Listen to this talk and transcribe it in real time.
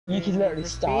You could Need literally for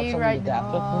stab speed someone to right death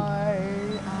with them.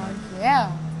 now.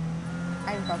 Yeah.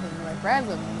 I'm fucking my friends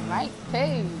with Mike T.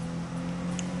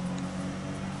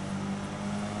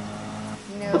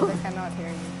 No, they cannot hear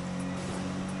you.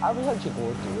 I was actually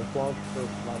going to do a vlog for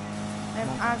like I'm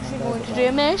actually Monday, going but to do a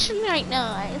like mission right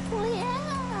now. So yeah.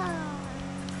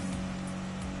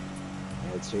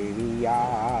 it's the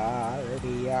yard, the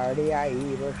yard. My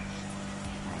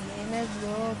name is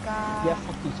Luca, Yeah,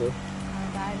 fuck you too.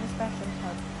 and I'm a special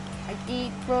pug. I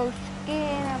eat roast chicken,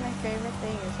 and my favorite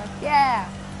thing is like, yeah.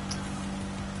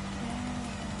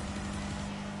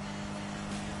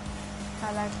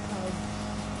 I like hugs.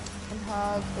 And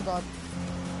hugs. Oh god.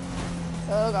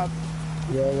 Oh god.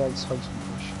 Yeah, that's hugs and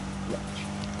fish.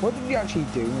 What did you actually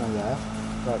do when I left?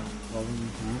 But well,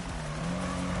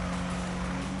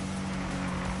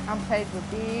 I'm played with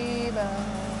Bieber.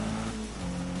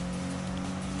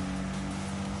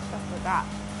 Stuff like that.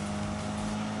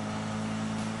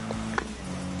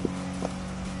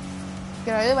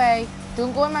 Get out of the way.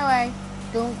 Don't go in my way.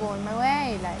 Don't go in my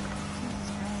way. Like,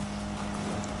 Jesus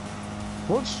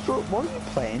Christ. what are you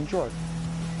playing, George?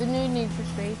 The new Need for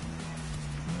Speed.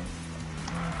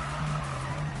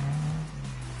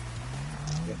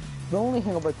 Yeah. The only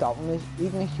thing about that one is,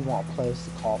 even if you want to play as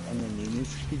the cop and then you need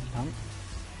for speed, you can't.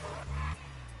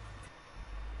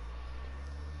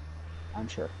 I'm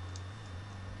sure.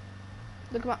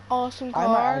 Look at my awesome I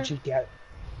might car. actually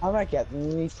I might get the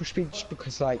Need for Speed just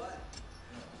because, like,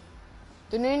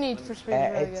 The new Need for Speed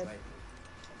is really it's good.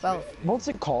 Well, what's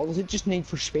it called? Is it just Need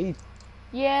for Speed?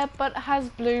 yeah, but it has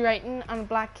blue writing and a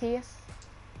black case.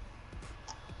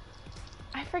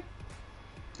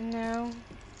 No,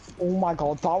 Oh my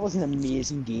god, that was an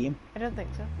amazing game. I don't think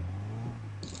so.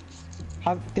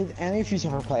 Did any of you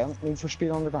ever play on Need for Speed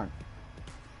Underground?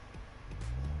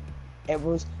 It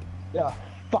was the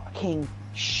fucking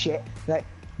shit. Like,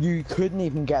 you couldn't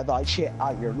even get that shit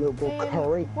at your local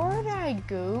curry. Where did I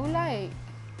go?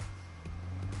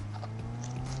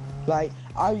 Like,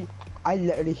 I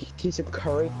literally tasted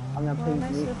curry and then Where am played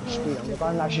I Need for Speed supposed to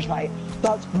Underground. And I was just go? like,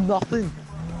 that's nothing.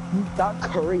 That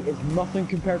curry is nothing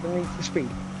compared to Need for Speed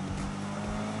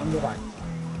Underground.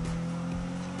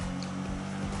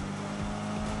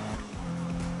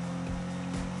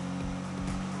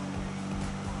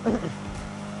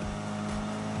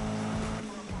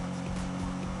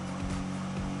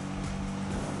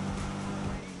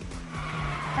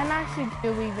 I'm actually do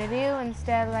a wee video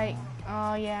instead, like,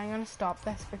 oh yeah, I'm gonna stop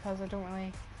this because I don't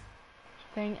really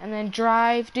think, and then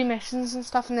drive, do missions and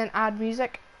stuff, and then add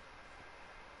music.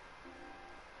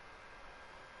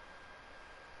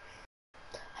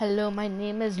 Hello, my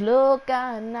name is Luca,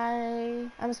 and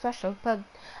I'm a special pug.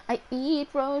 I eat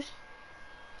roast